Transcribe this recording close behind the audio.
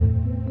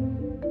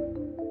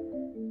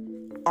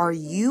Are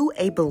you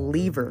a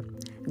believer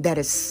that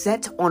is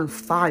set on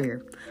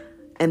fire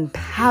and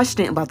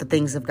passionate about the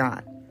things of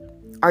God?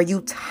 Are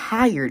you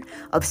tired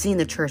of seeing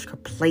the church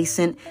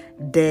complacent,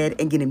 dead,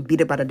 and getting beat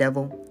up by the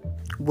devil?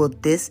 Well,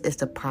 this is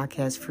the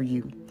podcast for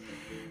you.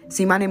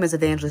 See, my name is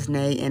Evangelist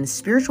Nay, and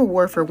Spiritual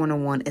Warfare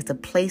 101 is the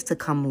place to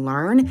come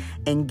learn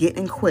and get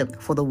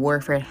equipped for the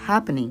warfare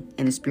happening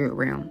in the spirit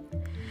realm.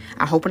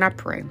 I hope and I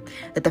pray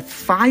that the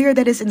fire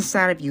that is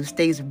inside of you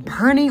stays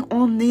burning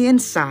on the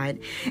inside,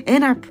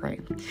 and I pray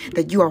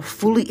that you are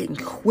fully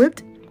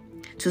equipped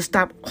to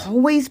stop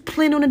always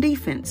playing on the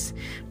defense,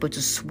 but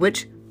to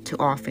switch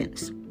to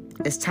offense.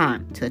 It's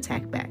time to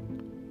attack back.